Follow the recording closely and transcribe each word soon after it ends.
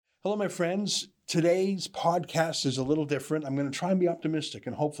Hello, my friends. Today's podcast is a little different. I'm going to try and be optimistic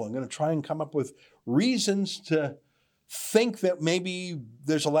and hopeful. I'm going to try and come up with reasons to think that maybe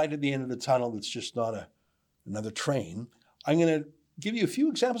there's a light at the end of the tunnel that's just not another train. I'm going to give you a few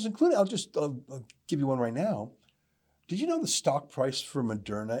examples, including, I'll give you one right now. Did you know the stock price for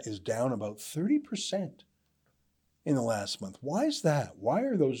Moderna is down about 30% in the last month? Why is that? Why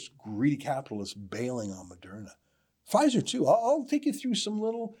are those greedy capitalists bailing on Moderna? Pfizer too. I'll take you through some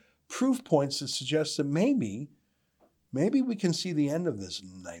little proof points that suggest that maybe we can see the end of this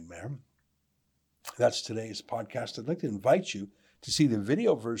nightmare. That's today's podcast. I'd like to invite you to see the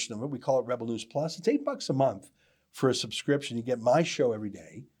video version of it. We call it Rebel News Plus. It's $8 a month for a subscription. You get my show every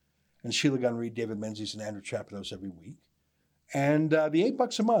day, and Sheila Gunn Reid, David Menzies, and Andrew Chapados every week. And the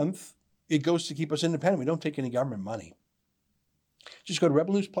 $8 a month, it goes to keep us independent. We don't take any government money. Just go to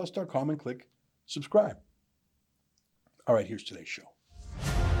rebelnewsplus.com and click subscribe. All right, here's today's show.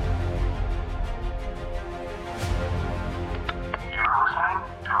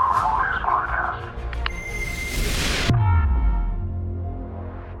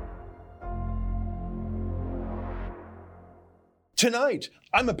 Tonight,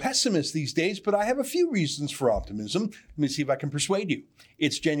 I'm a pessimist these days, but I have a few reasons for optimism. Let me see if I can persuade you.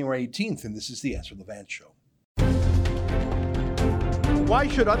 It's January 18th, and this is the Ezra Levant Show. Why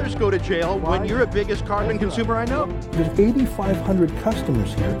should others go to jail when you're the biggest carbon consumer I know? There's 8,500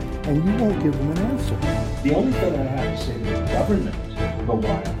 customers here, and you won't give them an answer. The only thing I have to say to the government about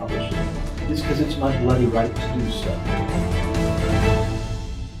why I publish it is because it's my bloody right to do so.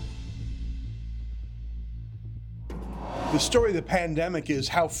 The story of the pandemic is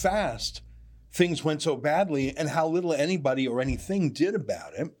how fast things went so badly and how little anybody or anything did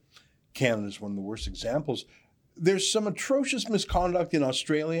about it. Canada is one of the worst examples. There's some atrocious misconduct in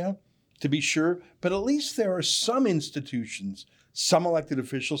Australia, to be sure, but at least there are some institutions, some elected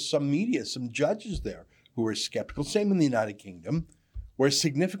officials, some media, some judges there who are skeptical. Same in the United Kingdom, where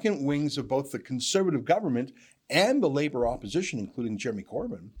significant wings of both the Conservative government and the Labour opposition, including Jeremy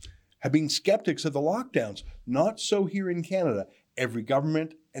Corbyn, have been skeptics of the lockdowns. Not so here in Canada. Every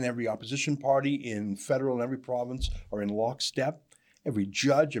government and every opposition party in federal and every province are in lockstep. Every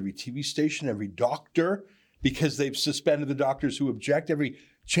judge, every TV station, every doctor, because they've suspended the doctors who object, every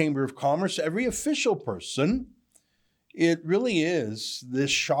chamber of commerce, every official person. It really is this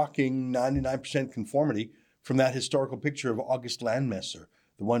shocking 99% conformity from that historical picture of August Landmesser,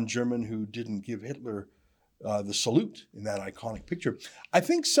 the one German who didn't give Hitler the salute in that iconic picture. I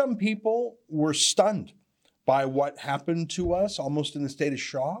think some people were stunned by what happened to us, almost in a state of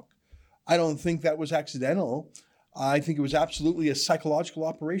shock. I don't think that was accidental. I think it was absolutely a psychological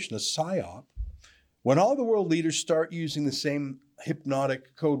operation, a psyop. When all the world leaders start using the same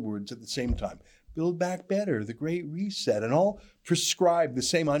hypnotic code words at the same time, Build Back Better, the Great Reset, and all prescribe the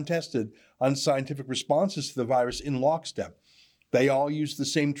same untested, unscientific responses to the virus in lockstep. They all used the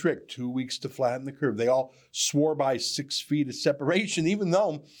same trick, 2 weeks to flatten the curve. They all swore by 6 feet of separation, even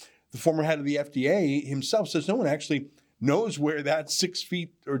though the former head of the FDA himself says no one actually knows where that 6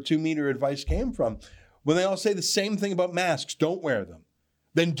 feet or 2 meter advice came from. When they all say the same thing about masks, don't wear them,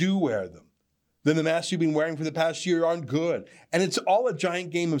 then do wear them. Then the masks you've been wearing for the past year aren't good. And it's all a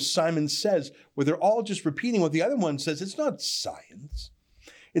giant game of Simon Says, where they're all just repeating what the other one says. It's not science.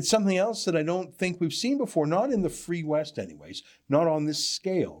 It's something else that I don't think we've seen before, not in the free West anyways, not on this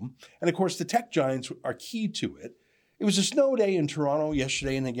scale. And of course, the tech giants are key to it. It was a snow day in Toronto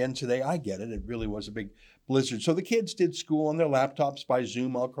yesterday and again today. I get it. It really was a big blizzard. So the kids did school on their laptops by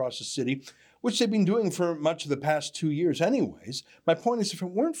Zoom all across the city, which they've been doing for much of the past 2 years anyways. My point is, if it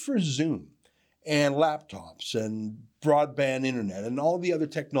weren't for Zoom and laptops and broadband internet and all the other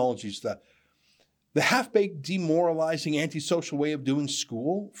technologies, the half-baked, demoralizing, antisocial way of doing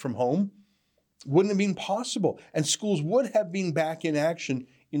school from home wouldn't have been possible. And schools would have been back in action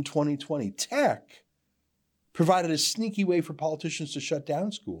in 2020. Tech provided a sneaky way for politicians to shut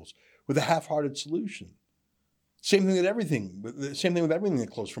down schools with a half-hearted solution. Same thing with everything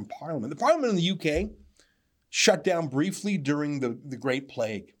that closed from Parliament. The Parliament in the UK shut down briefly during the Great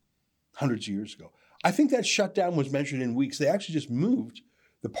Plague hundreds of years ago. I think that shutdown was measured in weeks. They actually just moved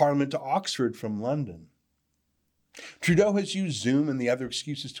the Parliament to Oxford from London. Trudeau has used Zoom and the other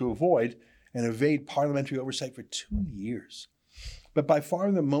excuses to avoid and evade parliamentary oversight for 2 years. But by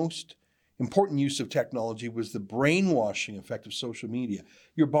far the most important use of technology was the brainwashing effect of social media.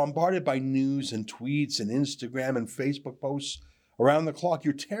 You're bombarded by news and tweets and Instagram and Facebook posts around the clock.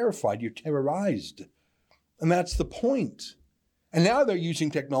 You're terrified. You're terrorized. And that's the point. And now they're using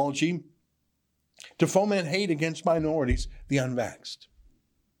technology to foment hate against minorities, the unvaxxed.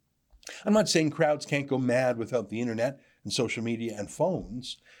 I'm not saying crowds can't go mad without the internet and social media and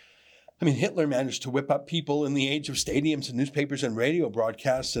phones, I mean, Hitler managed to whip up people in the age of stadiums and newspapers and radio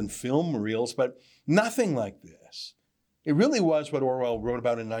broadcasts and film reels, but nothing like this. It really was what Orwell wrote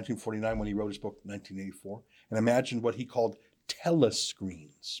about in 1949 when he wrote his book, 1984, and imagined what he called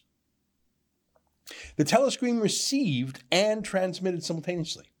telescreens. The telescreen received and transmitted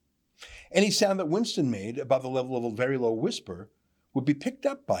simultaneously. Any sound that Winston made above the level of a very low whisper would be picked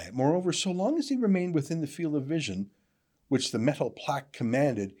up by it. Moreover, so long as he remained within the field of vision, which the metal plaque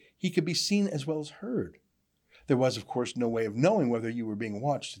commanded, he could be seen as well as heard. There was, of course, no way of knowing whether you were being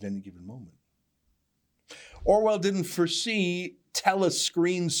watched at any given moment. Orwell didn't foresee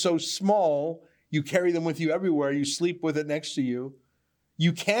telescreens so small you carry them with you everywhere, you sleep with it next to you.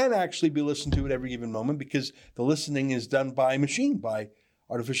 You can actually be listened to at every given moment because the listening is done by machine, by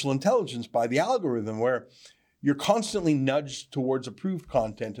artificial intelligence, by the algorithm, where you're constantly nudged towards approved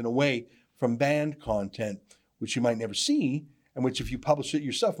content and away from banned content, which you might never see, and which, if you publish it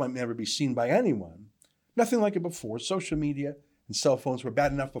yourself, might never be seen by anyone. Nothing like it before. Social media and cell phones were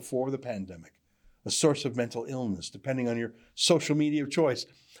bad enough before the pandemic, a source of mental illness, depending on your social media of choice.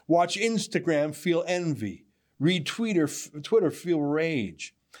 Watch Instagram, feel envy. Read Twitter, feel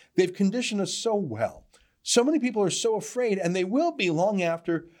rage. They've conditioned us so well. So many people are so afraid, and they will be long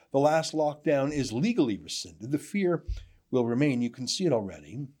after the last lockdown is legally rescinded. The fear will remain. You can see it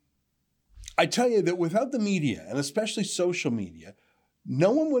already. I tell you that without the media, and especially social media, no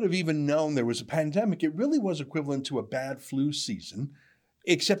one would have even known there was a pandemic. It really was equivalent to a bad flu season,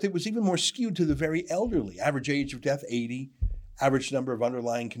 except it was even more skewed to the very elderly. Average age of death, 80. Average number of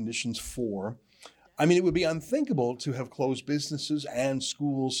underlying conditions, 4. I mean, it would be unthinkable to have closed businesses and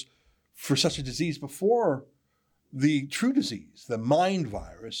schools for such a disease before the true disease, the mind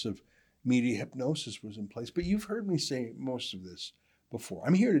virus of media hypnosis was in place. But you've heard me say most of this before.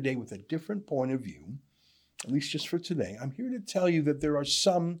 I'm here today with a different point of view, at least just for today. I'm here to tell you that there are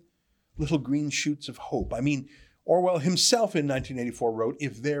some little green shoots of hope. I mean, Orwell himself in 1984 wrote,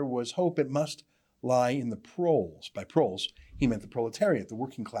 "If there was hope, it must lie in the proles." By proles, he meant the proletariat, the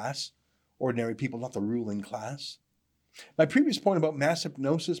working class, ordinary people, not the ruling class. My previous point about mass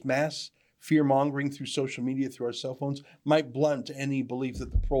hypnosis, mass fear-mongering through social media, through our cell phones, might blunt any belief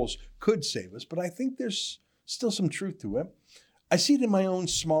that the proles could save us, but I think there's still some truth to it. I see it in my own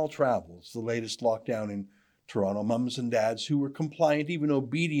small travels, the latest lockdown in Toronto, mums and dads who were compliant, even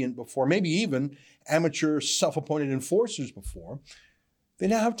obedient before, maybe even amateur self-appointed enforcers before. They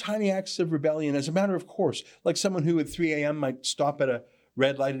now have tiny acts of rebellion as a matter of course, like someone who at 3 a.m. might stop at a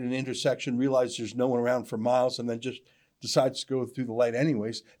red light at an intersection, realize there's no one around for miles, and then just decides to go through the light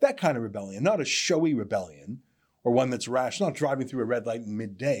anyways. That kind of rebellion, not a showy rebellion, or one that's rash, not driving through a red light in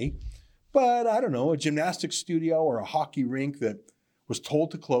midday, but I don't know, a gymnastics studio or a hockey rink that was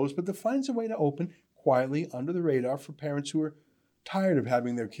told to close, but that finds a way to open quietly under the radar for parents who are tired of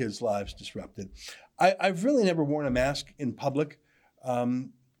having their kids' lives disrupted. I've really never worn a mask in public.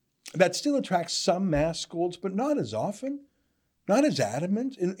 That still attracts some mask scolds, but not as often, not as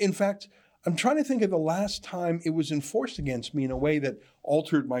adamant. In fact, I'm trying to think of the last time it was enforced against me in a way that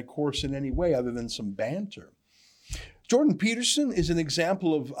altered my course in any way other than some banter. Jordan Peterson is an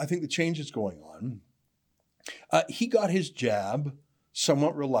example of, I think, the changes going on. He got his jab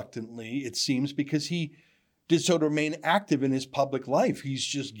somewhat reluctantly, it seems, because he did so to remain active in his public life. He's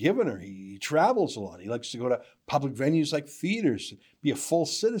just given her. He travels a lot. He likes to go to public venues like theaters, be a full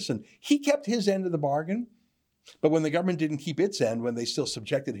citizen. He kept his end of the bargain. But when the government didn't keep its end, when they still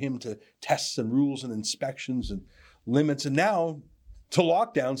subjected him to tests and rules and inspections and limits, and now to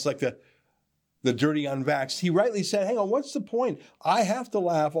lockdowns like the dirty unvaxxed, he rightly said, hang on, what's the point? I have to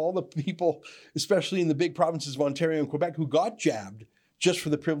laugh all the people, especially in the big provinces of Ontario and Quebec, who got jabbed just for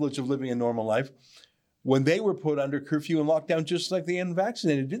the privilege of living a normal life, when they were put under curfew and lockdown just like the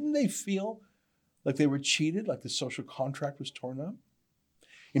unvaccinated. Didn't they feel like they were cheated, like the social contract was torn up?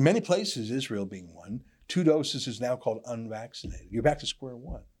 In many places, Israel being one, 2 doses is now called unvaccinated. You're back to square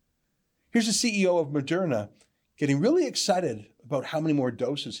one. Here's the CEO of Moderna getting really excited about how many more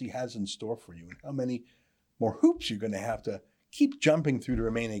doses he has in store for you and how many more hoops you're going to have to keep jumping through to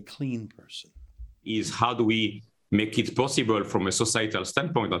remain a clean person. Is how do we make it possible from a societal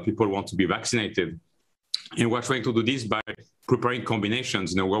standpoint that people want to be vaccinated? And we're trying to do this by preparing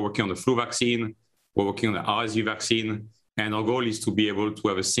combinations. We're working on the flu vaccine, we're working on the RSV vaccine, and our goal is to be able to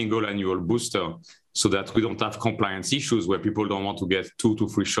have a single annual booster so that we don't have compliance issues where people don't want to get 2 to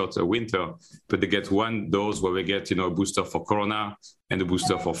 3 shots a winter, but they get 1 dose where they get, a booster for corona and a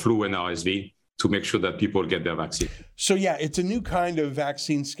booster for flu and RSV to make sure that people get their vaccine. So yeah, it's a new kind of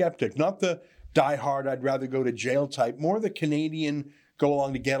vaccine skeptic, not the die-hard, I'd rather go to jail type, more the Canadian go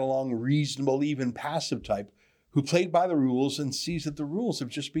along to get along, reasonable, even passive type, who played by the rules and sees that the rules have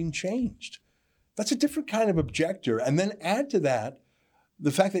just been changed. That's a different kind of objector. And then add to that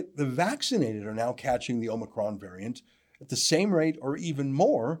the fact that the vaccinated are now catching the Omicron variant at the same rate or even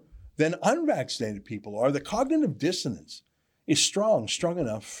more than unvaccinated people are. The cognitive dissonance is strong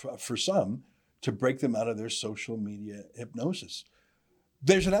enough for some to break them out of their social media hypnosis.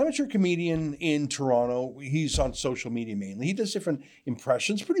 There's an amateur comedian in Toronto. He's on social media mainly. He does different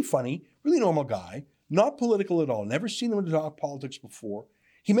impressions, pretty funny, really normal guy, not political at all. Never seen him talk politics before.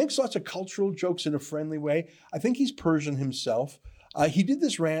 He makes lots of cultural jokes in a friendly way. I think he's Persian himself. He did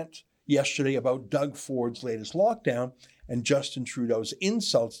this rant yesterday about Doug Ford's latest lockdown and Justin Trudeau's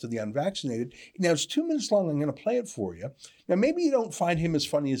insults to the unvaccinated. Now, it's 2 minutes long. I'm going to play it for you. Now, maybe you don't find him as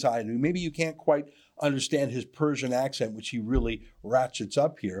funny as I do. Maybe you can't quite understand his Persian accent, which he really ratchets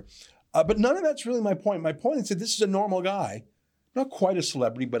up here. But none of that's really my point. My point is that this is a normal guy, not quite a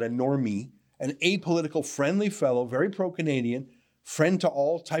celebrity, but a normie, an apolitical, friendly fellow, very pro-Canadian, friend to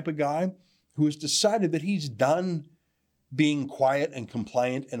all type of guy who has decided that he's done being quiet and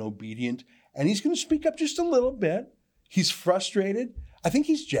compliant and obedient, and he's going to speak up just a little bit. He's frustrated. I think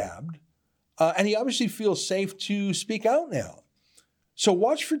he's jabbed, and he obviously feels safe to speak out now. So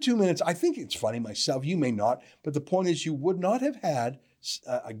watch for 2 minutes. I think it's funny myself. You may not, but the point is you would not have had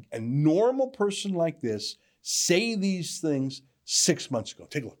a normal person like this say these things 6 months ago.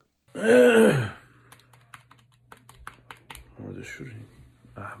 Take a look.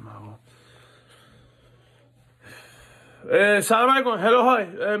 Salam alaikum. Hello, hi.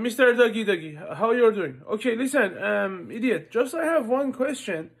 Mr. Doggy. How you're doing? Okay, listen, idiot. Just I have one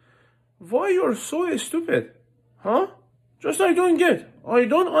question. Why you're so stupid? Huh? Just I don't get. I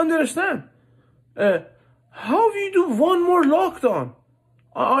don't understand. How we do one more lockdown?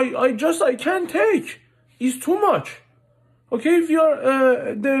 I can't take. It's too much. Okay, we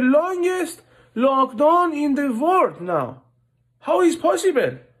are the longest lockdown in the world now. How is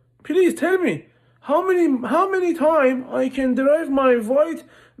possible? Please tell me. How many times I can drive my white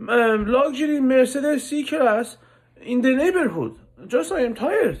luxury Mercedes C-Class in the neighborhood? Just I am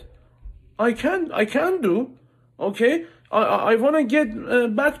tired. I can't do. Okay, I want to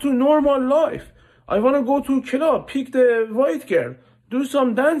get back to normal life. I want to go to club, pick the white girl, do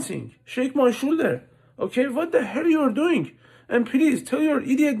some dancing, shake my shoulder. Okay, what the hell you're doing? And please tell your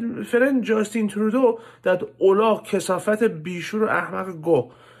idiot friend Justin Trudeau that Ola kesafet bishur ahmaq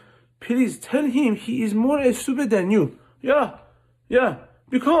go. Please tell him he is more stupid than you. Yeah.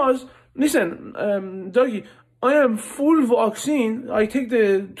 Because, listen, Dougie, I am full vaccine. I take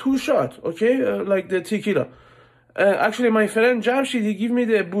the 2 shots, okay? Like the tequila. Actually, my friend Jamshid, he give me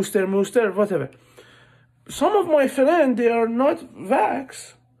the booster, whatever. Some of my friends, they are not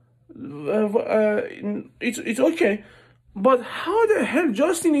vax. It's okay. But how the hell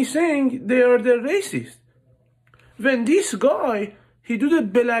Justin is saying they are the racist? When this guy, he do the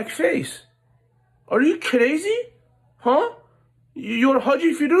black face. Are you crazy? Huh? You're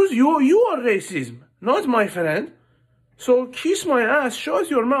Haji Firuz, you are racism, not my friend. So kiss my ass, shut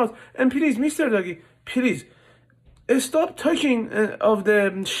your mouth, and please, Mr. Doggy, please, stop talking of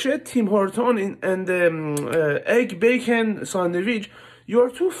the shit Tim Horton and the egg bacon sandwich. You are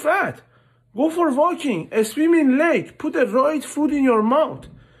too fat. Go for walking, swim in lake, put the right food in your mouth,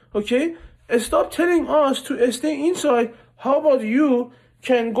 okay? Stop telling us to stay inside. How about you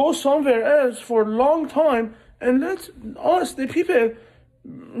can go somewhere else for a long time and let us, the people,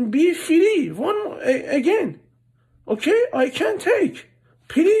 be free again. Okay? I can't take.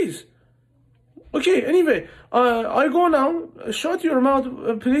 Please. Okay, anyway, I go now. Shut your mouth,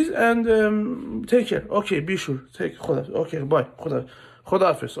 please, and take care. Okay, be sure. Take Khuda. Okay, bye. Khuda.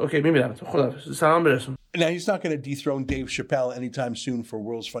 Okay, Khuda. Salam berasum. Now, he's not going to dethrone Dave Chappelle anytime soon for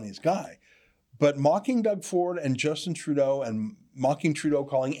World's Funniest Guy. But mocking Doug Ford and Justin Trudeau and mocking Trudeau,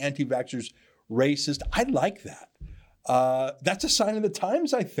 calling anti-vaxxers racist, I like that. That's a sign of the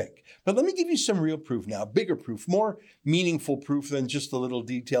times, I think. But let me give you some real proof now, bigger proof, more meaningful proof than just the little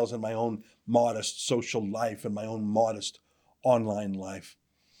details in my own modest social life and my own modest online life.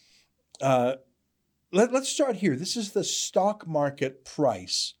 Let's start here. This is the stock market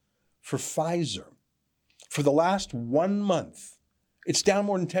price for Pfizer. For the last 1 month, it's down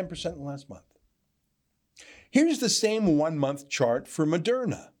more than 10% in the last month. Here's the same 1 month chart for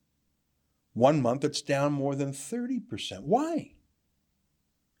Moderna. 1 month, it's down more than 30%. Why?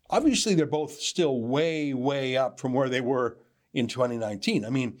 Obviously, they're both still way, way up from where they were in 2019. I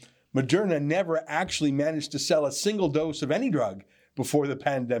mean, Moderna never actually managed to sell a single dose of any drug before the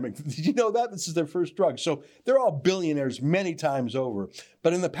pandemic. Did you know that? This is their first drug. So they're all billionaires many times over.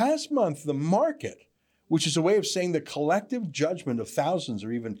 But in the past month, the market which is a way of saying the collective judgment of thousands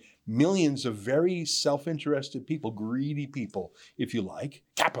or even millions of very self-interested people, greedy people, if you like,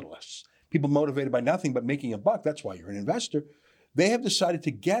 capitalists, people motivated by nothing but making a buck. That's why you're an investor. They have decided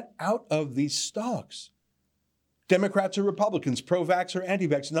to get out of these stocks. Democrats or Republicans, pro-vax or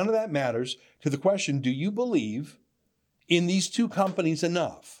anti-vax, none of that matters to the question, do you believe in these two companies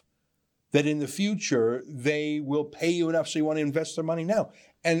enough that in the future they will pay you enough so you want to invest their money now?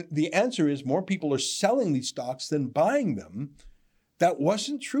 And the answer is more people are selling these stocks than buying them. That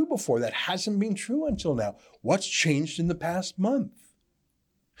wasn't true before. That hasn't been true until now. What's changed in the past month?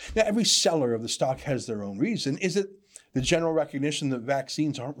 Now, every seller of the stock has their own reason. Is it the general recognition that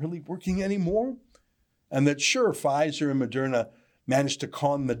vaccines aren't really working anymore? And that, sure, Pfizer and Moderna managed to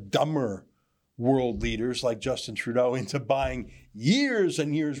con the dumber world leaders like Justin Trudeau into buying years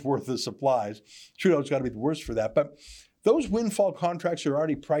and years worth of supplies. Trudeau's got to be the worst for that. But those windfall contracts are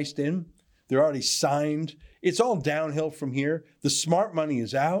already priced in. They're already signed. It's all downhill from here. The smart money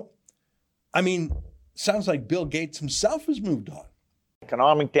is out. I mean, sounds like Bill Gates himself has moved on.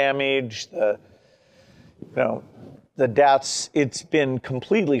 Economic damage, the deaths, it's been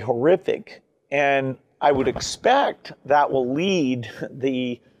completely horrific. And I would expect that will lead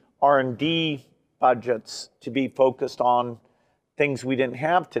the R&D budgets to be focused on things we didn't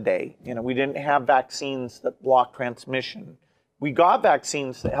have today. We didn't have vaccines that block transmission. We got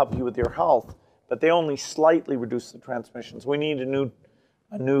vaccines that help you with your health, but they only slightly reduce the transmissions. We need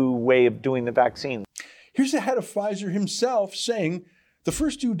a new way of doing the vaccine. Here's the head of Pfizer himself saying the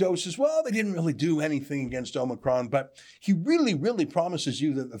first two doses, well, they didn't really do anything against Omicron, but he really, really promises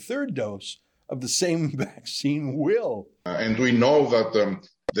you that the third dose of the same vaccine will. And we know that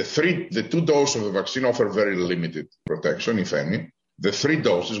the two doses of the vaccine offer very limited protection, if any. The 3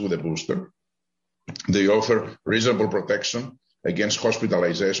 doses with a booster, they offer reasonable protection against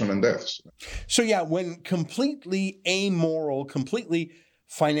hospitalization and deaths. So yeah, when completely amoral, completely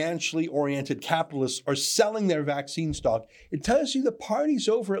financially oriented capitalists are selling their vaccine stock, it tells you the party's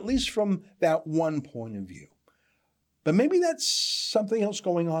over, at least from that one point of view. But maybe that's something else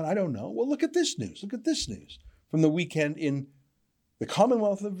going on. I don't know. Well, look at this news. Look at this news from the weekend in the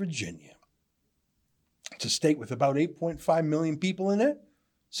Commonwealth of Virginia. It's a state with about 8.5 million people in it,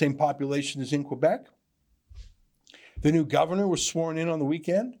 same population as in Quebec. The new governor was sworn in on the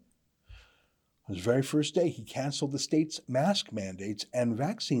weekend. On his very first day, he canceled the state's mask mandates and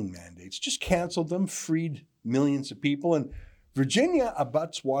vaccine mandates, just canceled them, freed millions of people. And Virginia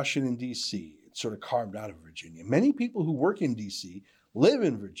abuts Washington, D.C. It's sort of carved out of Virginia. Many people who work in D.C. live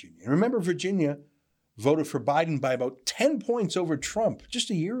in Virginia. And remember, Virginia voted for Biden by about 10 points over Trump just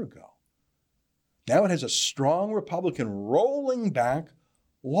a year ago. Now it has a strong Republican rolling back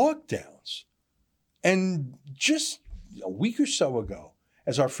lockdowns. And just a week or so ago,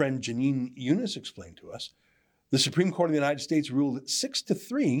 as our friend Janine Eunice explained to us, the Supreme Court of the United States ruled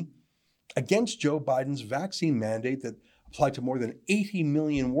 6-3 against Joe Biden's vaccine mandate that applied to more than 80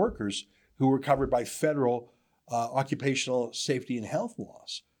 million workers who were covered by federal occupational safety and health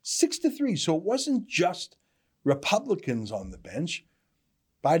laws. 6-3. So it wasn't just Republicans on the bench.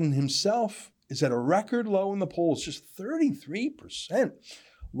 Biden himself is at a record low in the polls, just 33%. A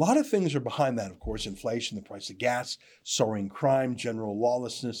lot of things are behind that, of course. Inflation, the price of gas, soaring crime, general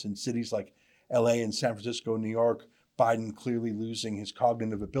lawlessness in cities like LA and San Francisco, New York, Biden clearly losing his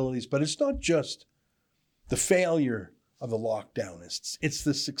cognitive abilities. But it's not just the failure of the lockdownists. It's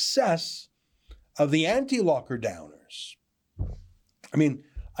the success of the anti-lockerdowners. I mean,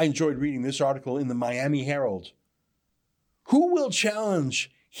 I enjoyed reading this article in the Miami Herald. Who will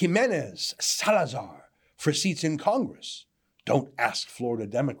challenge Jimenez Salazar for seats in Congress? Don't ask Florida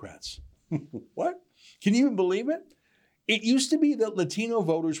Democrats. What? Can you even believe it? It used to be that Latino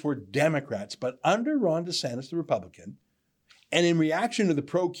voters were Democrats, but under Ron DeSantis, the Republican, and in reaction to the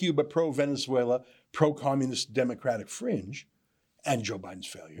pro-Cuba, pro-Venezuela, pro-communist Democratic fringe and Joe Biden's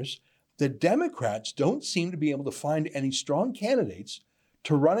failures, the Democrats don't seem to be able to find any strong candidates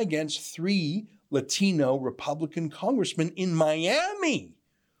to run against 3 Latino Republican congressmen in Miami.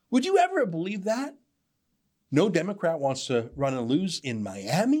 Would you ever believe that? No Democrat wants to run and lose in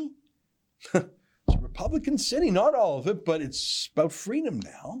Miami? It's a Republican city, not all of it, but it's about freedom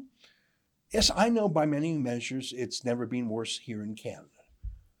now. Yes, I know by many measures it's never been worse here in Canada.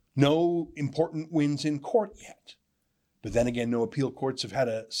 No important wins in court yet. But then again, no appeal courts have had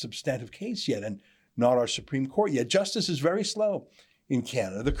a substantive case yet, and not our Supreme Court yet. Justice is very slow in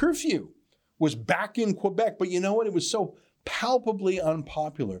Canada. The curfew was back in Quebec, but you know what? It was so palpably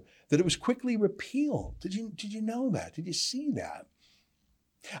unpopular that it was quickly repealed. Did you know that? Did you see that?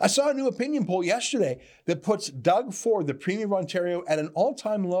 I saw a new opinion poll yesterday that puts Doug Ford, the Premier of Ontario, at an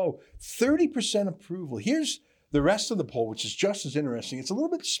all-time low, 30% approval. Here's the rest of the poll, which is just as interesting. It's a little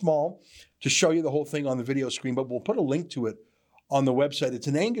bit small to show you the whole thing on the video screen, but we'll put a link to it on the website. It's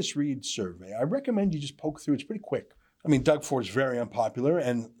an Angus Reid survey. I recommend you just poke through. It's pretty quick. I mean, Doug Ford's very unpopular,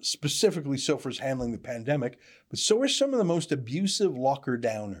 and specifically so for his handling the pandemic, but so are some of the most abusive locker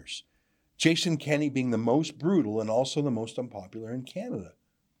downers. Jason Kenney being the most brutal and also the most unpopular in Canada.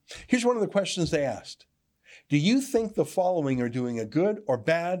 Here's one of the questions they asked. Do you think the following are doing a good or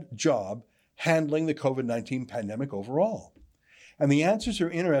bad job handling the COVID-19 pandemic overall? And the answers are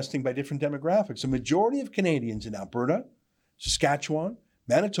interesting by different demographics. A majority of Canadians in Alberta, Saskatchewan,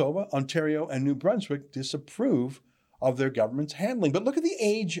 Manitoba, Ontario, and New Brunswick disapprove of their government's handling. But look at the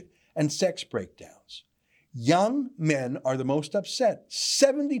age and sex breakdowns. Young men are the most upset,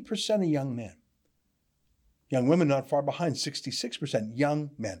 70% of young men. Young women not far behind, 66% young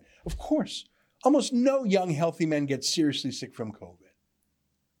men. Of course, almost no young healthy men get seriously sick from COVID.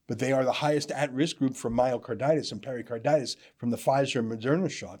 But they are the highest at-risk group for myocarditis and pericarditis from the Pfizer and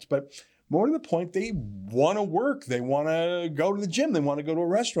Moderna shots. But more to the point, they want to work. They want to go to the gym. They want to go to a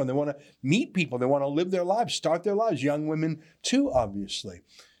restaurant. They want to meet people. They want to live their lives, start their lives. Young women too, obviously.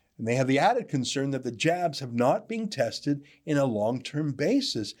 And they have the added concern that the jabs have not been tested in a long-term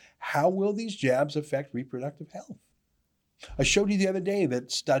basis. How will these jabs affect reproductive health? I showed you the other day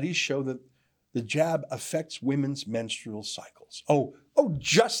that studies show that the jab affects women's menstrual cycles. Oh,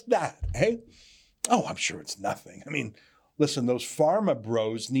 just that, eh? Oh, I'm sure it's nothing. I mean, listen, those pharma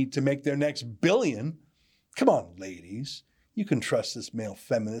bros need to make their next billion. Come on, ladies. You can trust this male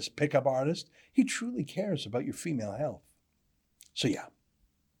feminist pickup artist. He truly cares about your female health. So yeah,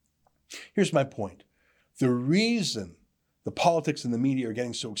 here's my point. The reason the politics and the media are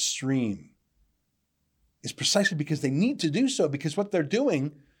getting so extreme is precisely because they need to do so, because what they're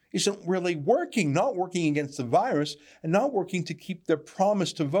doing isn't really working, not working against the virus and not working to keep their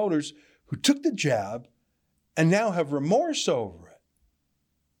promise to voters who took the jab and now have remorse over it.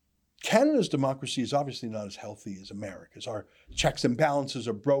 Canada's democracy is obviously not as healthy as America's. Our checks and balances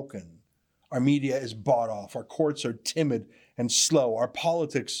are broken. Our media is bought off. Our courts are timid and slow. Our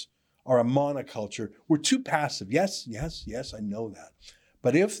politics are a monoculture. We're too passive. Yes, I know that.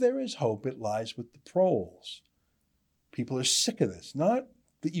 But if there is hope, it lies with the proles. People are sick of this. Not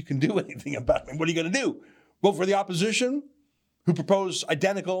that you can do anything about it. What are you going to do? Vote for the opposition who propose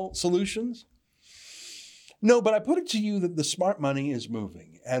identical solutions? No, but I put it to you that the smart money is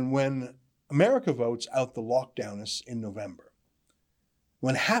moving. And when America votes out the lockdownists in November,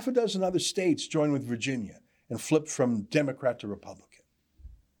 when half a dozen other states join with Virginia and flip from Democrat to Republican,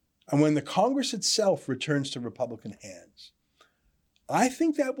 and when the Congress itself returns to Republican hands, I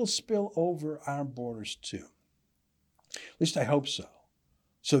think that will spill over our borders too. At least I hope so.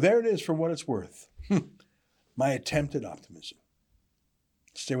 So there it is for what it's worth. My attempt at optimism.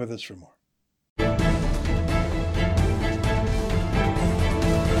 Stay with us for more.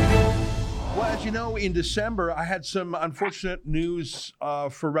 Well, as you know, in December, I had some unfortunate news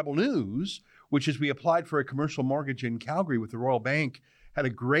for Rebel News, which is we applied for a commercial mortgage in Calgary with the Royal Bank, had a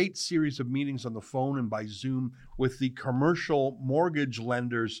great series of meetings on the phone and by Zoom with the commercial mortgage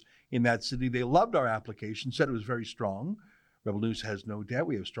lenders in that city. They loved our application, said it was very strong. Rebel News has no debt.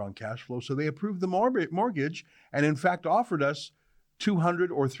 We have strong cash flow. So they approved the mortgage and, in fact, offered us $200,000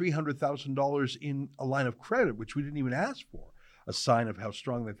 or $300,000 in a line of credit, which we didn't even ask for, a sign of how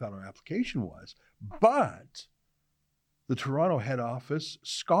strong they thought our application was. But the Toronto head office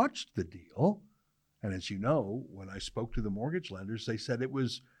scotched the deal. And as you know, when I spoke to the mortgage lenders, they said it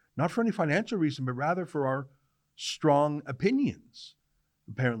was not for any financial reason, but rather for our strong opinions.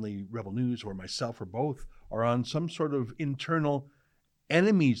 Apparently, Rebel News or myself or both are on some sort of internal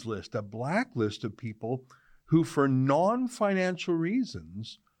enemies list, a blacklist of people who, for non-financial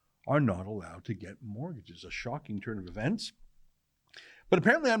reasons, are not allowed to get mortgages. A shocking turn of events. But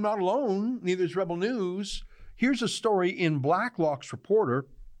apparently I'm not alone. Neither is Rebel News. Here's a story in Blacklock's Reporter.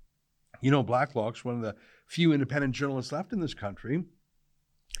 You know, Blacklock's one of the few independent journalists left in this country.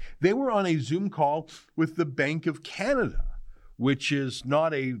 They were on a Zoom call with the Bank of Canada, which is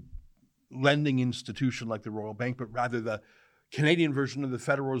not a lending institution like the Royal Bank, but rather the Canadian version of the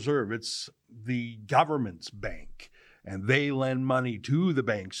Federal Reserve. It's the government's bank, and they lend money to the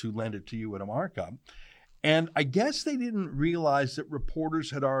banks who lend it to you at a markup. And I guess they didn't realize that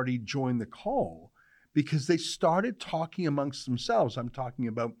reporters had already joined the call because they started talking amongst themselves. I'm talking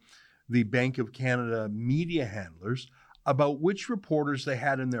about the Bank of Canada media handlers, about which reporters they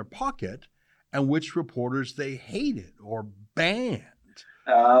had in their pocket and which reporters they hated or banned.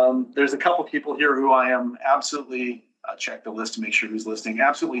 There's a couple people here who I am absolutely check the list to make sure who's listening.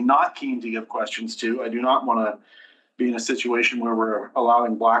 Absolutely not keen to give questions to. I do not want to be in a situation where we're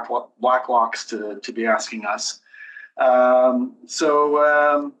allowing Blacklocks to be asking us.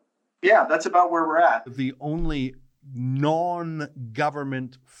 Yeah, that's about where we're at. The only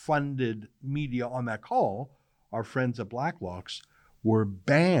non-government funded media on that call, our friends at Blacklocks, were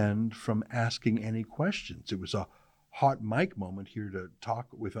banned from asking any questions. It was a hot mic moment. Here to talk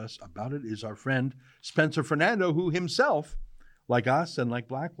with us about it is our friend Spencer Fernando, who himself, like us and like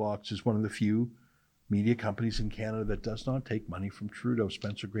Blacklocks, is one of the few media companies in Canada that does not take money from Trudeau.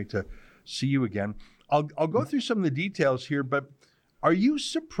 Spencer, great to see you again. I'll go through some of the details here, but are you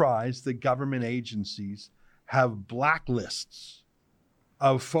surprised that government agencies have blacklists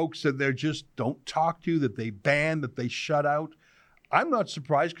of folks that they just don't talk to, that they ban, that they shut out? I'm not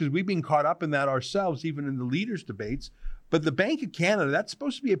surprised because we've been caught up in that ourselves, even in the leaders' debates. But the Bank of Canada, that's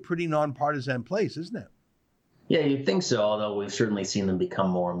supposed to be a pretty nonpartisan place, isn't it? Yeah, you'd think so, although we've certainly seen them become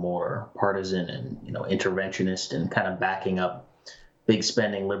more and more partisan and, interventionist and kind of backing up big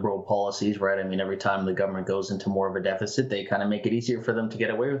spending liberal policies, right? I mean, every time the government goes into more of a deficit, they kind of make it easier for them to get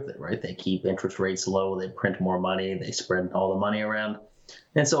away with it, right? They keep interest rates low, they print more money, they spread all the money around.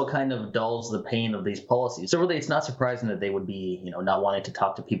 And so it kind of dulls the pain of these policies. So really, it's not surprising that they would be, not wanting to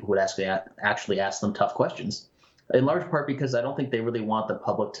talk to people who would actually ask them tough questions. In large part because I don't think they really want the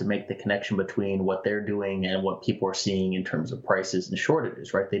public to make the connection between what they're doing and what people are seeing in terms of prices and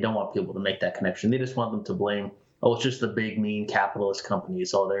shortages, right? They don't want people to make that connection. They just want them to blame, oh, it's just the big, mean capitalist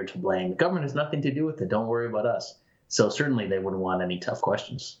companies. Oh, they're to blame. The government has nothing to do with it. Don't worry about us. So certainly they wouldn't want any tough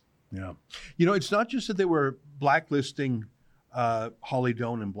questions. Yeah. It's not just that they were blacklisting Holly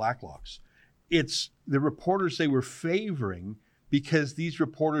Doan and Blacklocks. It's the reporters they were favoring because these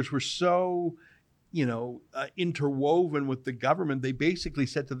reporters were so, interwoven with the government. They basically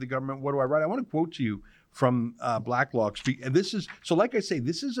said to the government, what do I write? I want to quote to you from Blacklocks. And this is, so like I say,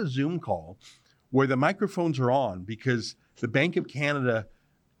 this is a Zoom call where the microphones are on because the Bank of Canada,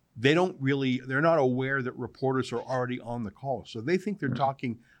 they're not aware that reporters are already on the call. So they think they're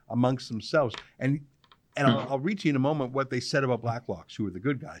talking amongst themselves. And I'll read to you in a moment what they said about Blacklocks, who are the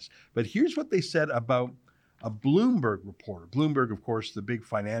good guys. But here's what they said about a Bloomberg reporter. Bloomberg, of course, the big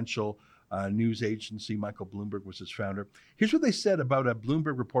financial news agency. Michael Bloomberg was its founder. Here's what they said about a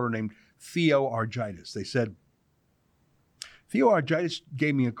Bloomberg reporter named Theo Argytis. They said, Theo Argytis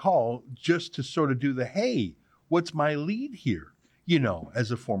gave me a call just to sort of do the, hey, what's my lead here?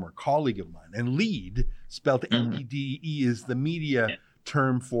 As a former colleague of mine. And lead, spelled L-E-D-E, is the media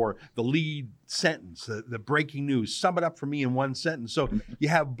term for the lead sentence, the breaking news. Sum it up for me in one sentence. So you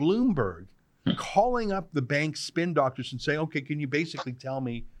have Bloomberg calling up the bank's spin doctors and saying, okay, can you basically tell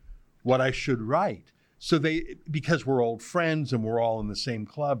me what I should write? So because we're old friends and we're all in the same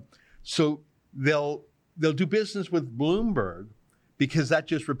club, so they'll do business with Bloomberg because that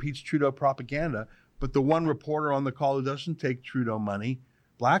just repeats Trudeau propaganda. But the one reporter on the call who doesn't take Trudeau money,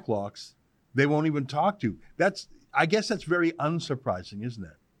 Blacklocks, they won't even talk to. I guess that's very unsurprising, isn't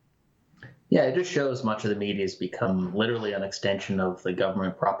it? Yeah, it just shows much of the media has become literally an extension of the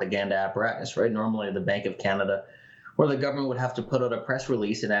government propaganda apparatus, right? Normally the Bank of Canada or the government would have to put out a press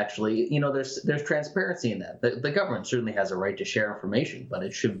release and actually, there's transparency in that. The government certainly has a right to share information, but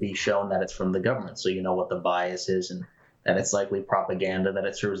it should be shown that it's from the government. So you know what the bias is and that it's likely propaganda, that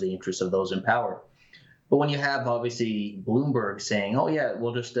it serves the interests of those in power. But when you have obviously Bloomberg saying, "Oh yeah,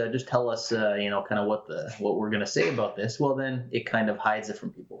 well just tell us, kind of what we're going to say about this," well then it kind of hides it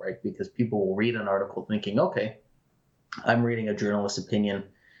from people, right? Because people will read an article thinking, "Okay, I'm reading a journalist's opinion,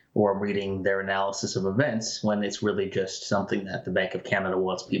 or I'm reading their analysis of events," when it's really just something that the Bank of Canada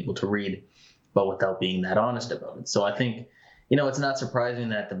wants people to read, but without being that honest about it. So I think, it's not surprising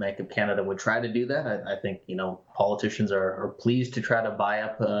that the Bank of Canada would try to do that. I think, politicians are pleased to try to buy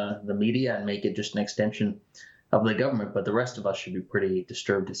up the media and make it just an extension of the government. But the rest of us should be pretty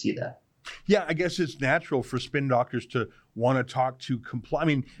disturbed to see that. Yeah, I guess it's natural for spin doctors to want to talk to comply. I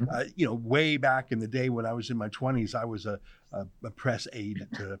mean, way back in the day when I was in my 20s, I was a press aide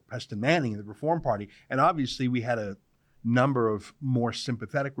to Preston Manning, the Reform Party. And obviously we had a number of more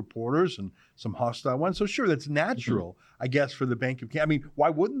sympathetic reporters and some hostile ones. So sure, that's natural, I guess, for the Bank of Canada. I mean, why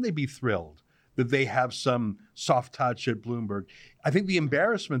wouldn't they be thrilled that they have some soft touch at Bloomberg? I think the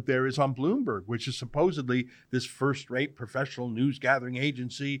embarrassment there is on Bloomberg, which is supposedly this first-rate professional news gathering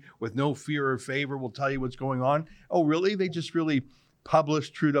agency with no fear or favor will tell you what's going on. Oh, really? They just really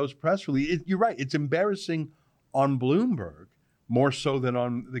published Trudeau's press release. You're right. It's embarrassing on Bloomberg more so than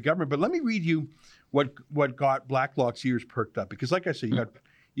on the government. But let me read you what got Blacklock's ears perked up, because like I said,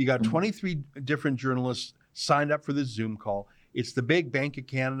 you got 23 different journalists signed up for this Zoom call. It's the big Bank of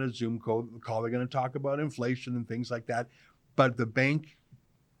Canada Zoom call. They're going to talk about inflation and things like that. But the bank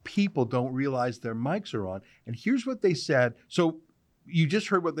people don't realize their mics are on. And here's what they said. So you just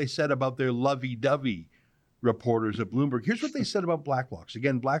heard what they said about their lovey-dovey reporters at Bloomberg. Here's what they said about Blacklock's.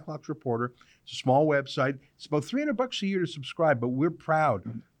 Again, Blacklock's Reporter. It's a small website. It's about $300 a year to subscribe, but we're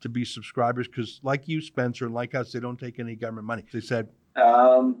proud to be subscribers because, like you, Spencer, and like us, they don't take any government money. They said,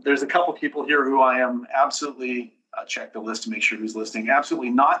 there's a couple people here who I am absolutely, check the list to make sure who's listening,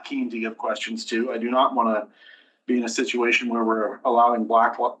 absolutely not keen to give questions to. I do not want to be in a situation where we're allowing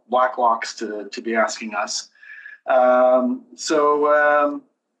Blacklocks to be asking us.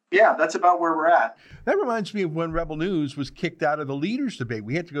 Yeah, that's about where we're at. That reminds me of when Rebel News was kicked out of the leaders debate.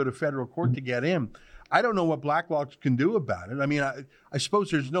 We had to go to federal court to get in. I don't know what Blacklocks can do about it. I mean, I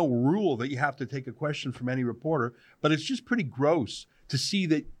suppose there's no rule that you have to take a question from any reporter, but it's just pretty gross to see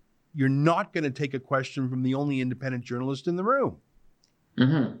that you're not going to take a question from the only independent journalist in the room.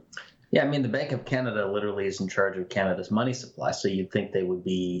 Mm-hmm. Yeah, I mean, the Bank of Canada literally is in charge of Canada's money supply, so you'd think they would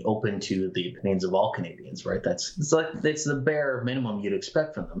be open to the opinions of all Canadians, right? It's the bare minimum you'd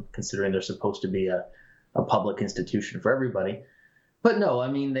expect from them, considering they're supposed to be a public institution for everybody. But no, I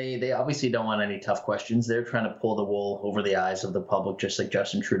mean, they obviously don't want any tough questions. They're trying to pull the wool over the eyes of the public, just like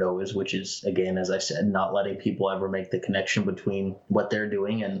Justin Trudeau is, which is, again, as I said, not letting people ever make the connection between what they're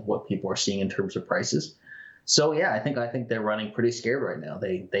doing and what people are seeing in terms of prices. So, yeah, I think they're running pretty scared right now.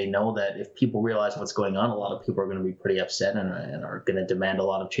 They know that if people realize what's going on, a lot of people are going to be pretty upset and are going to demand a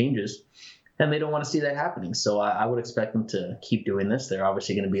lot of changes. And they don't want to see that happening. So I would expect them to keep doing this. They're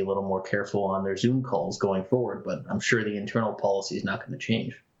obviously going to be a little more careful on their Zoom calls going forward, but I'm sure the internal policy is not going to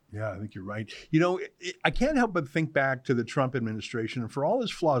change. Yeah, I think you're right. You know, I can't help but think back to the Trump administration. And for all his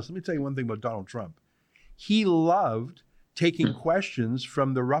flaws, let me tell you one thing about Donald Trump. He loved taking questions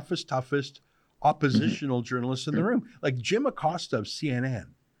from the roughest, toughest oppositional journalists in the room. Like Jim Acosta of CNN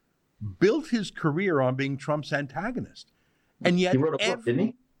built his career on being Trump's antagonist. And yet he wrote a book, didn't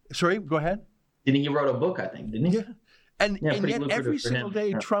he? Sorry, go ahead. He wrote a book, I think, didn't he? Yeah. And yet every single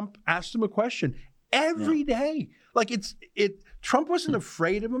day Trump asked him a question. Every day. Like Trump wasn't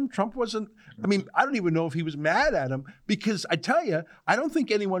afraid of him. Trump wasn't, I mean, I don't even know if he was mad at him because I tell you, I don't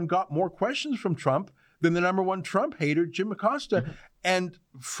think anyone got more questions from Trump than the number one Trump hater, Jim Acosta. And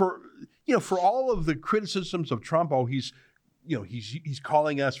for all of the criticisms of Trump, he's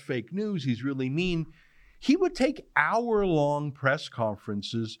calling us fake news. He's really mean. He would take hour-long press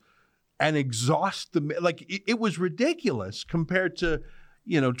conferences and exhaust them. Like it was ridiculous compared to,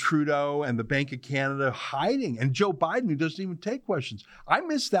 Trudeau and the Bank of Canada hiding, and Joe Biden, who doesn't even take questions. I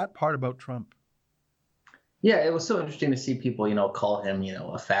miss that part about Trump. Yeah, it was so interesting to see people, call him,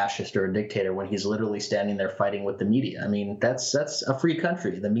 a fascist or a dictator when he's literally standing there fighting with the media. I mean, that's a free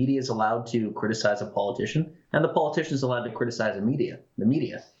country. The media is allowed to criticize a politician, and the politician is allowed to criticize the media.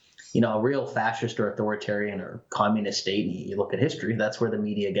 A real fascist or authoritarian or communist state, you look at history, that's where the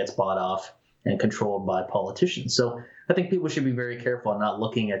media gets bought off and controlled by politicians. So I think people should be very careful not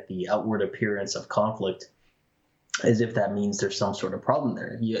looking at the outward appearance of conflict as if that means there's some sort of problem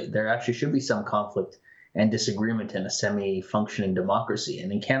there. There actually should be some conflict and disagreement in a semi-functioning democracy.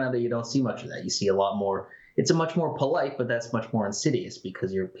 And in Canada, you don't see much of that. You see a lot more. It's a much more polite, but that's much more insidious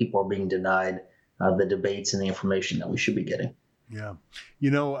because people are being denied the debates and the information that we should be getting. Yeah.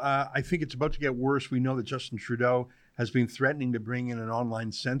 I think it's about to get worse. We know that Justin Trudeau has been threatening to bring in an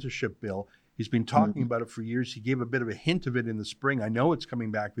online censorship bill. He's been talking about it for years. He gave a bit of a hint of it in the spring. I know it's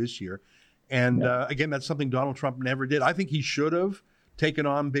coming back this year. And again, that's something Donald Trump never did. I think he should have taken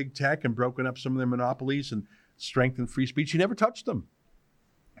on big tech and broken up some of their monopolies and strengthened free speech. He never touched them.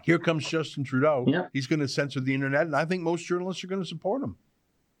 Here comes Justin Trudeau. Yeah. He's going to censor the internet, and I think most journalists are going to support him.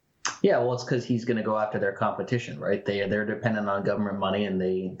 Yeah, well, it's because he's going to go after their competition, right? They're dependent on government money, and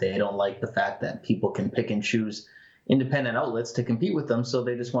they don't like the fact that people can pick and choose independent outlets to compete with them, so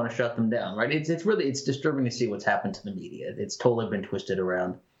they just want to shut them down, right? It's disturbing to see what's happened to the media. It's totally been twisted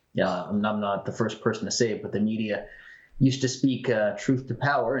around. Yeah, I'm not the first person to say it, but the media used to speak truth to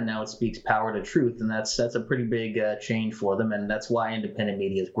power, and now it speaks power to truth, and that's a pretty big change for them, and that's why independent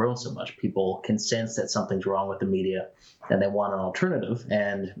media has grown so much. People can sense that something's wrong with the media, and they want an alternative,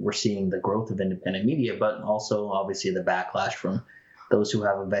 and we're seeing the growth of independent media, but also obviously the backlash from those who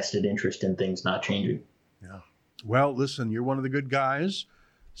have a vested interest in things not changing. Yeah. Well, listen, you're one of the good guys.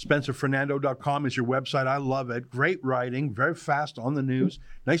 SpencerFernando.com is your website. I love it. Great writing, very fast on the news.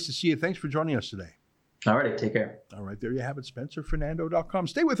 Nice to see you. Thanks for joining us today. All right, take care. All right, there you have it, SpencerFernando.com.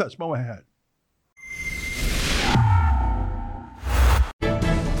 Stay with us. Mo ahead.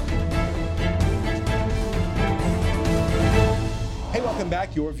 Hey, welcome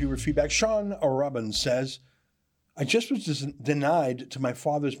back. Your viewer feedback. Sean Robbins says, I just was denied to my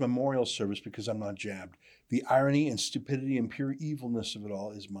father's memorial service because I'm not jabbed. The irony and stupidity and pure evilness of it all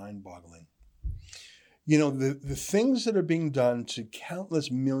is mind-boggling. You know, the things that are being done to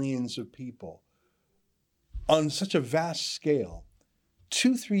countless millions of people on such a vast scale,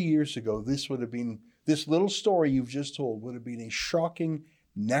 2-3 years ago, this little story you've just told would have been a shocking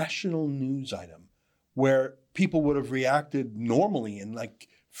national news item where people would have reacted normally and like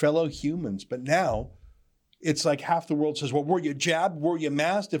fellow humans. But now it's like half the world says, well, were you jabbed? Were you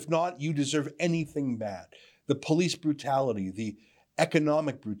masked? If not, you deserve anything bad. The police brutality, the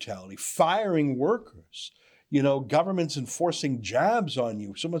economic brutality, firing workers, you know, governments enforcing jabs on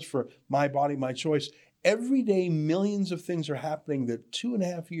you. So much for my body, my choice. Every day, millions of things are happening that 2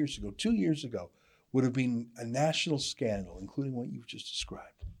 years ago, would have been a national scandal, including what you've just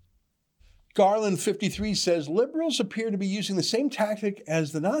described. Garland 53 says, liberals appear to be using the same tactic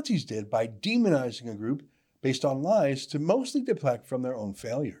as the Nazis did by demonizing a group based on lies to mostly deflect from their own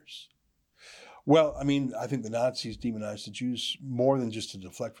failures. Well, I mean, I think the Nazis demonized the Jews more than just to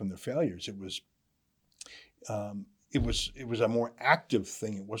deflect from their failures. It was a more active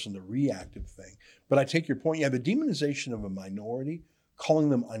thing. It wasn't a reactive thing. But I take your point. Yeah, the demonization of a minority, calling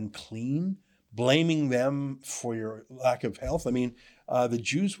them unclean, blaming them for your lack of health. I mean, the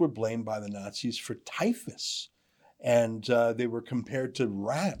Jews were blamed by the Nazis for typhus, and they were compared to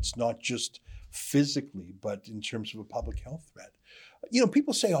rats, not just physically, but in terms of a public health threat. You know,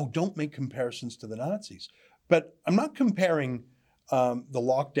 people say, oh, don't make comparisons to the Nazis. But I'm not comparing the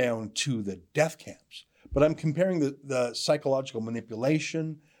lockdown to the death camps, but I'm comparing the psychological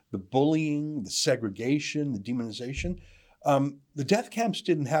manipulation, the bullying, the segregation, the demonization. The death camps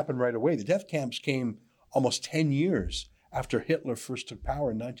didn't happen right away. The death camps came almost 10 years after Hitler first took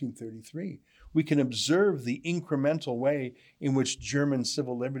power in 1933. We can observe the incremental way in which German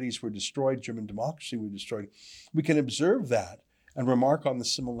civil liberties were destroyed, German democracy was destroyed. We can observe that and remark on the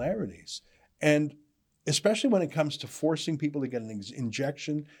similarities. And especially when it comes to forcing people to get an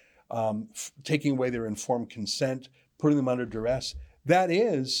injection, taking away their informed consent, putting them under duress, that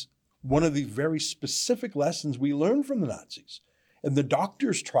is one of the very specific lessons we learned from the Nazis. And the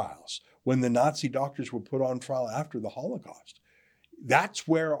doctors' trials, when the Nazi doctors were put on trial after the Holocaust, that's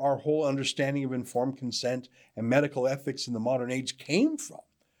where our whole understanding of informed consent and medical ethics in the modern age came from.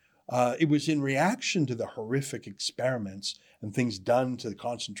 It was in reaction to the horrific experiments and things done to the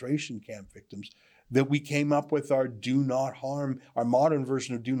concentration camp victims that we came up with our do not harm, our modern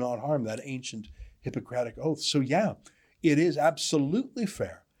version of do not harm, that ancient Hippocratic oath. So yeah, it is absolutely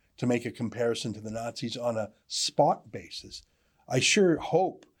fair to make a comparison to the Nazis on a spot basis. I sure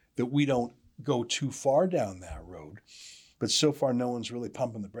hope that we don't go too far down that road, but so far no one's really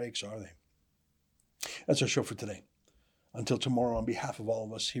pumping the brakes, are they? That's our show for today. Until tomorrow, on behalf of all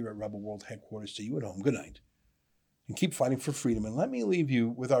of us here at Rebel World Headquarters, to you at home, good night. And keep fighting for freedom. And let me leave you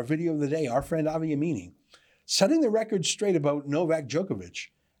with our video of the day, our friend Avi Yamini, setting the record straight about Novak Djokovic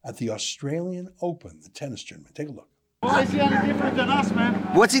at the Australian Open, the tennis tournament. Take a look. Why is he any different than us, man?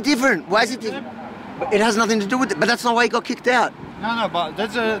 What's he different? Why is it different? It has nothing to do with it, but that's not why he got kicked out. No, but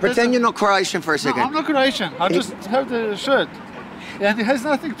that's a... Pretend you're not Croatian for a second. No, I'm not Croatian. I just have the shirt. And it has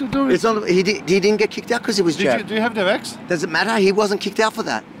nothing to do with... It's not, he didn't get kicked out because he was jabbed. Do you have the vax? Does it matter? He wasn't kicked out for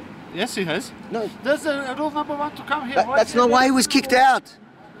that. Yes, he has. No. That's a rule number 1 to come here. That's not why he was kicked out.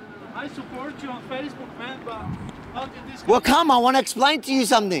 I support you on Facebook, man, but how did this... Well, come, I want to explain to you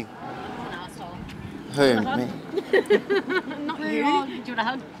something. Who? Me? Not you. Do you want a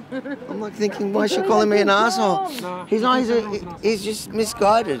hug? I'm like thinking, why is she calling me an asshole? No. He's not. He's just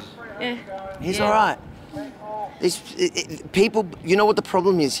misguided. Yeah. He's all right. People, you know what the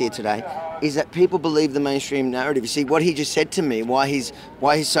problem is here today, is that people believe the mainstream narrative. You see, what he just said to me, why he's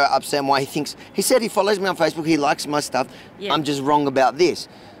so upset and why he said he follows me on Facebook, he likes my stuff. Yeah. I'm just wrong about this.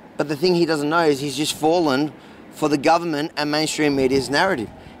 But the thing he doesn't know is he's just fallen for the government and mainstream media's narrative.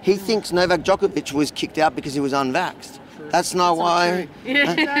 He thinks Novak Djokovic was kicked out because he was unvaxxed. That's not why. He's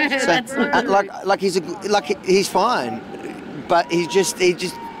fine, but it's.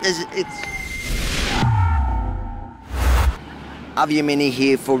 Avi Yamini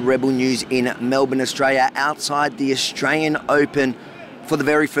here for Rebel News in Melbourne, Australia, outside the Australian Open for the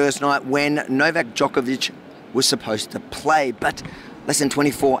very first night when Novak Djokovic was supposed to play, but less than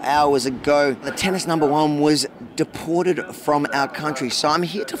 24 hours ago, the tennis number 1 was deported from our country. So I'm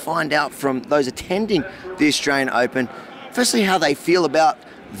here to find out from those attending the Australian Open, firstly, how they feel about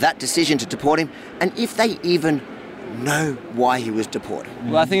that decision to deport him, and if they even know why he was deported.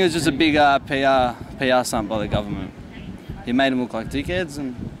 Well, I think it was just a big PR stunt by the government. He made him look like dickheads,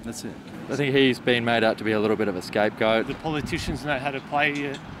 and that's it. I think he's been made out to be a little bit of a scapegoat. The politicians know how to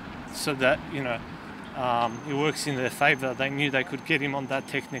play so that, it works in their favour. They knew they could get him on that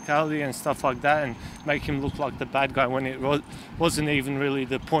technicality and stuff like that and make him look like the bad guy when it wasn't even really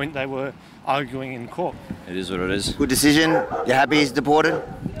the point they were arguing in court. It is what it is. Good decision. You happy he's deported?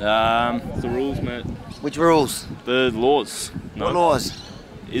 The rules, mate. Which rules? The laws. No. What laws?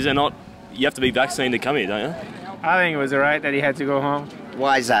 Is there not? You have to be vaccinated to come here, don't you? I think it was alright that he had to go home.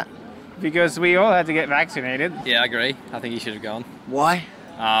 Why is that? Because we all had to get vaccinated. Yeah, I agree. I think he should have gone. Why?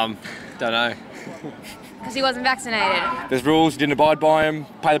 Don't know. Because he wasn't vaccinated. There's rules, didn't abide by them,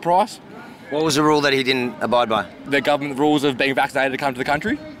 pay the price. What was the rule that he didn't abide by? The government rules of being vaccinated to come to the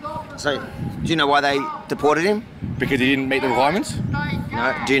country. So, do you know why they deported him? Because he didn't meet the requirements.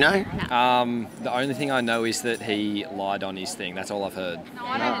 No. Do you know? The only thing I know is that he lied on his thing. That's all I've heard. No,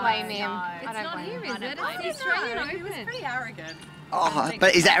 I don't blame him. I don't blame him. Is it? It's the Australian Open. He was pretty arrogant. Oh,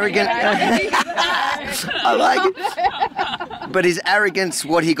 but is arrogant... I like it. But is arrogance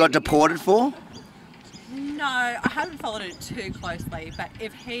what he got deported for? No, I haven't followed it too closely, but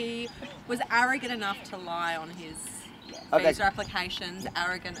if he was arrogant enough to lie on his visa applications,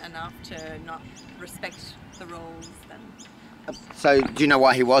 arrogant enough to not respect the rules, then... So, do you know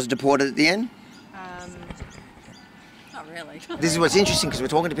why he was deported at the end? Not really. This is what's interesting, because we're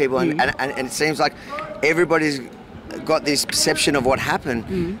talking to people and it seems like everybody's got this perception of what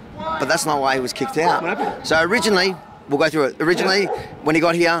happened, but that's not why he was kicked out. So originally, we'll go through it. Originally, when he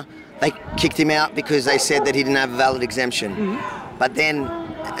got here, they kicked him out because they said that he didn't have a valid exemption. But then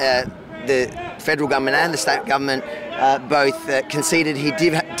the federal government and the state government both conceded he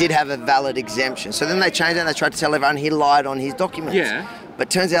did have a valid exemption. So then they changed it and they tried to tell everyone he lied on his documents. Yeah. But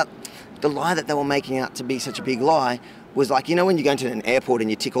turns out the lie that they were making out to be such a big lie was like, you know when you go into an airport and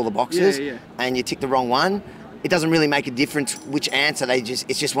you tick all the boxes and you tick the wrong one? It doesn't really make a difference which answer,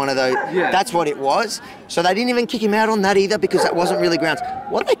 it's just one of those, that's what it was. So they didn't even kick him out on that either because that wasn't really grounds.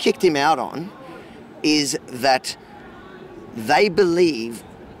 What they kicked him out on is that they believe,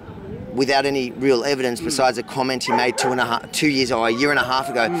 without any real evidence besides a comment he made 2 years or a year and a half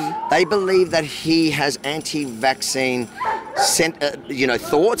ago, they believe that he has anti-vaccine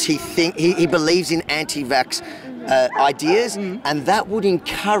thoughts. He believes in anti-vax ideas, and that would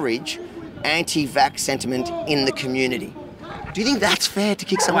encourage anti-vax sentiment in the community. Do you think that's fair to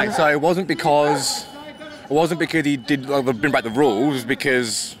kick someone out? So it wasn't because he didn't break the rules, it was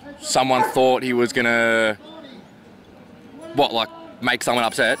because someone thought he was gonna make someone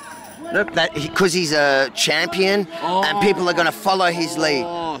upset? Nope, because he's a champion and people are going to follow his lead.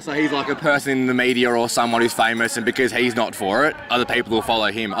 Oh, so he's like a person in the media or someone who's famous, and because he's not for it, other people will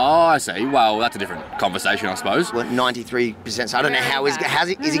follow him. Oh, I see. Well, that's a different conversation, I suppose. Well, 93%. So I don't know how is he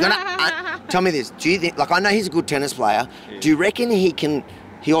going to... tell me this. Do you think... I know he's a good tennis player. Do you reckon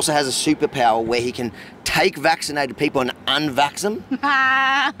he also has a superpower where he can take vaccinated people and unvax them? Is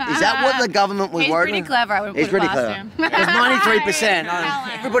that what the government was worried He's pretty clever. I wouldn't put it past him. Because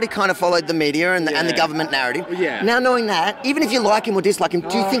 93%. Everybody kind of followed the media and the government narrative. Yeah. Now knowing that, even if you like him or dislike him,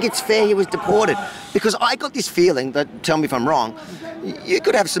 do you think it's fair he was deported? Because I got this feeling, that, tell me if I'm wrong, you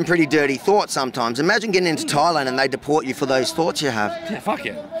could have some pretty dirty thoughts sometimes. Imagine getting into Thailand and they deport you for those thoughts you have. Yeah, fuck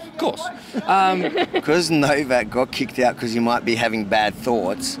yeah. Of course. Because Novak got kicked out because he might be having bad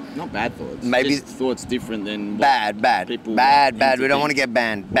thoughts. Not bad thoughts. Maybe just thoughts different than bad. People Bad. We don't want to get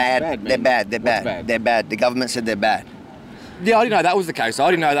banned. Bad. They're bad. They're bad. The government said they're bad. Yeah, I didn't know that was the case.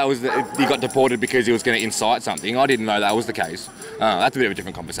 I didn't know that was he got deported because he was going to incite something. I didn't know that was the case. That's a bit of a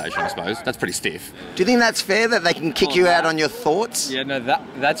different conversation, I suppose. That's pretty stiff. Do you think that's fair that they can kick you out on your thoughts? Yeah, no,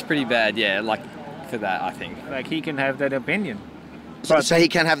 that's pretty bad. Yeah, for that, I think. He can have that opinion. So he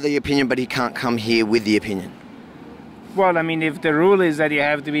can have the opinion, but he can't come here with the opinion. Well, I mean, if the rule is that you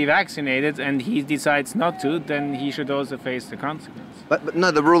have to be vaccinated and he decides not to, then he should also face the consequence. But no,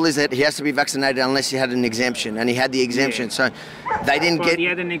 the rule is that he has to be vaccinated unless he had an exemption, and he had the exemption, so they didn't get... He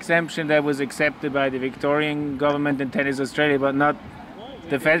had an exemption that was accepted by the Victorian government and Tennis Australia, but not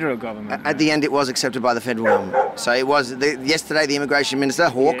the federal government. At the end, it was accepted by the federal government. So it was... yesterday, the Immigration Minister,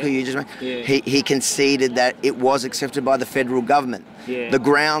 Hawke, who you just mentioned, he conceded that it was accepted by the federal government. Yeah. The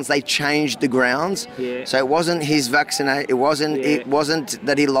grounds, they changed the grounds. Yeah. So it wasn't his vaccinate. It wasn't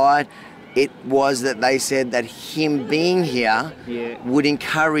that he lied. It was that they said that him being here would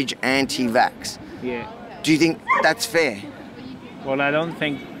encourage anti-vax. Yeah. Do you think that's fair? Well, I don't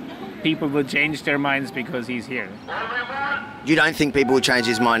think people will change their minds because he's here. You don't think people will change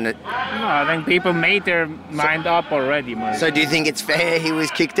his mind? No, I think people made their mind up already. So do you think it's fair he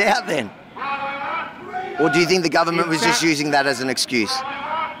was kicked out then? Or do you think the government was just using that as an excuse?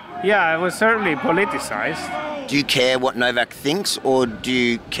 Yeah, it was certainly politicized. Do you care what Novak thinks, or do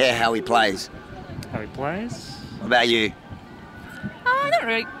you care how he plays? How he plays? What about you? Not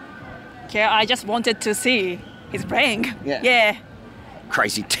really. care. I just wanted to see he's playing. Yeah.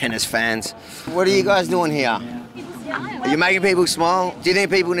 Crazy tennis fans. What are you guys doing here? Are you making people smile? Do you think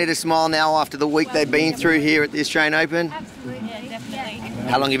people need to smile now after the week they've been through here at the Australian Open? Absolutely, yeah, definitely.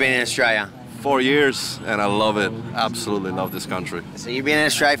 How long have you been in Australia? 4 years, and I love it. Absolutely love this country. So you've been in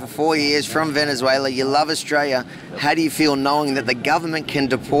Australia for 4 years from Venezuela. You love Australia. How do you feel knowing that the government can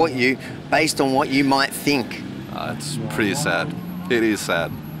deport you based on what you might think? It's pretty sad. It is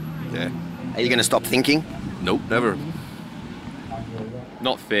sad. Yeah. Are you going to stop thinking? Nope, never.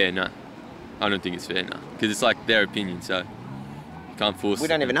 Not fair, no. I don't think it's fair, no. Because it's like their opinion, so you can't force. We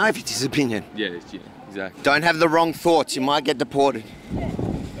don't even know if it's his opinion. Yeah, exactly. Don't have the wrong thoughts. You might get deported.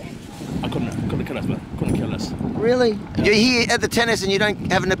 I couldn't care less, man. Couldn't care less. Really? You're here at the tennis and you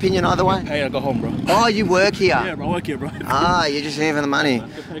don't have an opinion either way? Hey, I go home, bro. Oh, you work here? Yeah, bro, I work here, bro. You're just here for the money.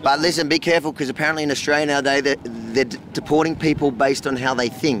 But listen, be careful, because apparently in Australia nowadays they're deporting people based on how they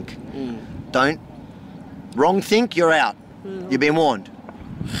think. Don't wrong think, you're out. You've been warned.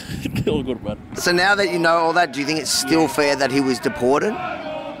 All good, man. So now that you know all that, do you think it's still fair that he was deported?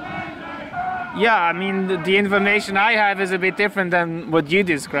 Yeah, I mean, the information I have is a bit different than what you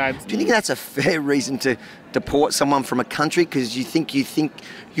described. Do you think that's a fair reason to deport someone from a country because you think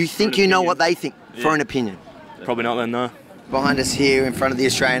you know what they think for an opinion? Probably not then, no. Behind us here in front of the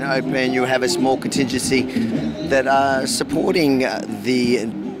Australian Open, you have a small contingency that are supporting the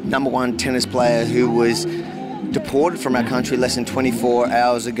 #1 tennis player who was deported from our country less than 24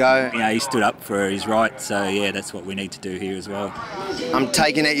 hours ago. Yeah, he stood up for his right, so yeah, that's what we need to do here as well. I'm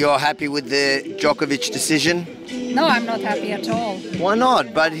taking it you're happy with the Djokovic decision? No, I'm not happy at all. Why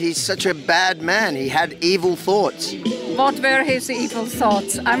not? But he's such a bad man. He had evil thoughts. What were his evil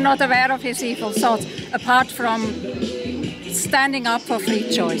thoughts? I'm not aware of his evil thoughts, apart from standing up for free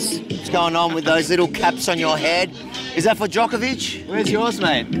choice. What's going on with those little caps on your head? Is that for Djokovic? Where's yours,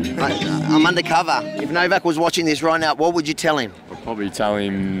 mate? I'm undercover. If Novak was watching this right now, what would you tell him? I'd probably tell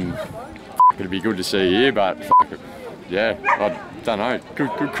him it'd be good to see you here, but yeah, I don't know.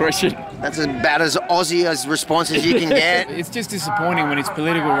 Good question. That's about as Aussie as response as you can get. It's just disappointing when it's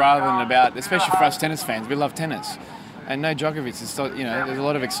political rather than about, especially for us tennis fans. We love tennis. And no Djokovic, it's, there's a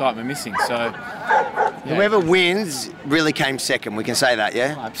lot of excitement missing. So yeah. Whoever wins really came second. We can say that,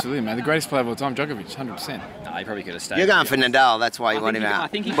 yeah? Oh, absolutely, man. The greatest player of all time, Djokovic, 100%. No, he probably could have stayed. You're going for Nadal, that's why you want him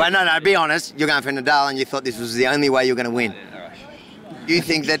out. Well, no, be honest. You're going for Nadal and you thought this was the only way you're going to win. You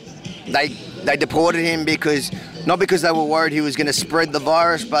think that they deported him not because they were worried he was going to spread the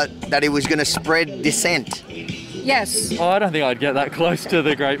virus, but that he was going to spread dissent? Yes. Oh, I don't think I'd get that close to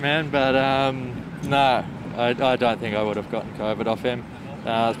the great man, but no. I don't think I would have gotten COVID off him.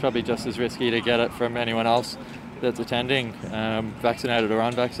 It's probably just as risky to get it from anyone else that's attending, vaccinated or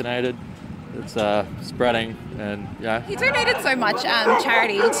unvaccinated. It's spreading, and yeah. He donated so much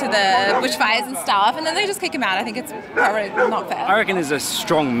charity to the bushfires and stuff, and then they just kick him out. I think it's probably not fair. I reckon there's a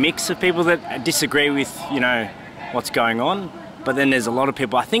strong mix of people that disagree with, what's going on, but then there's a lot of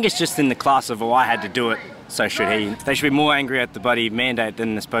people. I think it's just in the class of, I had to do it, so should he. They should be more angry at the bloody mandate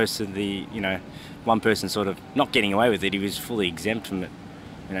than as opposed to the, one person sort of not getting away with it. He was fully exempt from it.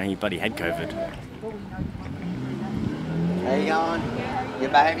 He bloody had COVID. How you going? You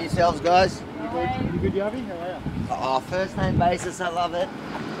behaving yourselves, guys? You good, Yavi? How are you? Oh, first name basis, I love it.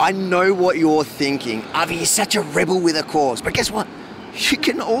 I know what you're thinking. Avi, you're such a rebel with a cause. But guess what? You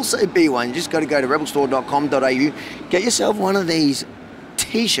can also be one. Just go to rebelstore.com.au, get yourself one of these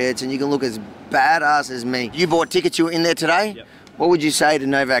T-shirts and you can look as badass as me. You bought tickets, you were in there today? Yep. What would you say to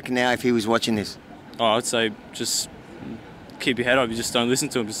Novak now if he was watching this? Oh, I'd say just keep your head up. You just don't listen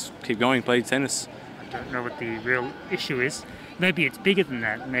to him. Just keep going, play tennis. I don't know what the real issue is. Maybe it's bigger than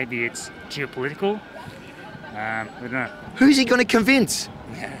that. Maybe it's geopolitical. I don't know. Who's he going to convince?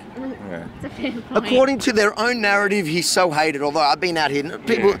 According to their own narrative, he's so hated. Although I've been out here,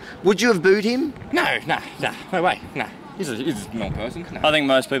 people, would you have booed him? No way, no. He's a normal person. No. I think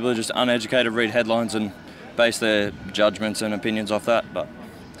most people are just uneducated, read headlines and base their judgments and opinions off that. But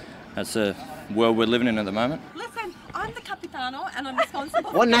that's the world we're living in at the moment. Listen, I'm the capitano and I'm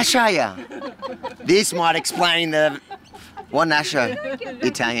responsible. What nasha are you? This might explain the... What nasha?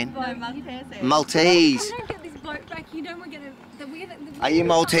 Italian? Maltese. Are you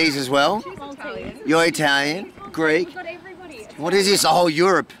Maltese as well? You're Italian? Greek? What is this, the whole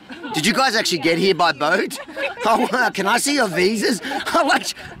Europe? Did you guys actually get here by boat? Oh, wow, can I see your visas?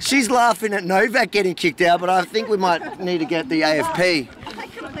 She's laughing at Novak getting kicked out, but I think we might need to get the AFP.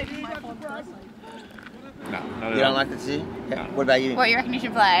 No, you don't like to see? Yeah. What about you? What, you reckon you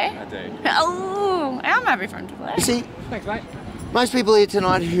should play? I do. Oh, I'm happy for him to play. You see? Thanks, mate. Most people here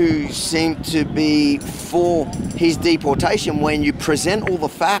tonight who seem to be for his deportation, when you present all the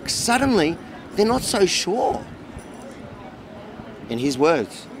facts, suddenly they're not so sure. In his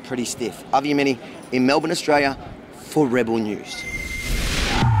words, pretty stiff. Avi Yemeni in Melbourne, Australia for Rebel News.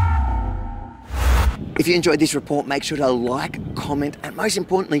 If you enjoyed this report, make sure to like, comment, and most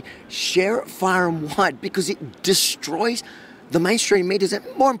importantly, share it far and wide, because it destroys the mainstream media and,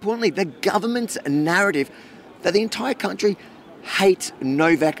 more importantly, the government's narrative that the entire country hates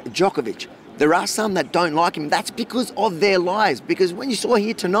Novak Djokovic. There are some that don't like him. That's because of their lies. Because when you saw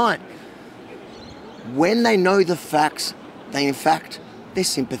here tonight, when they know the facts, they're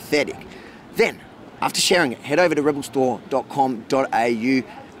sympathetic. Then, after sharing it, head over to rebelstore.com.au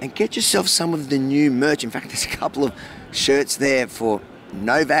and get yourself some of the new merch. In fact, there's a couple of shirts there for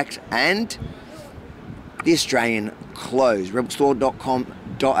Novak and the Australian clothes. rebelstore.com.au.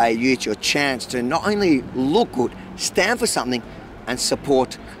 It's your chance to not only look good, stand for something, and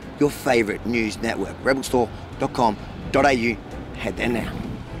support your favourite news network. rebelstore.com.au. Head there now.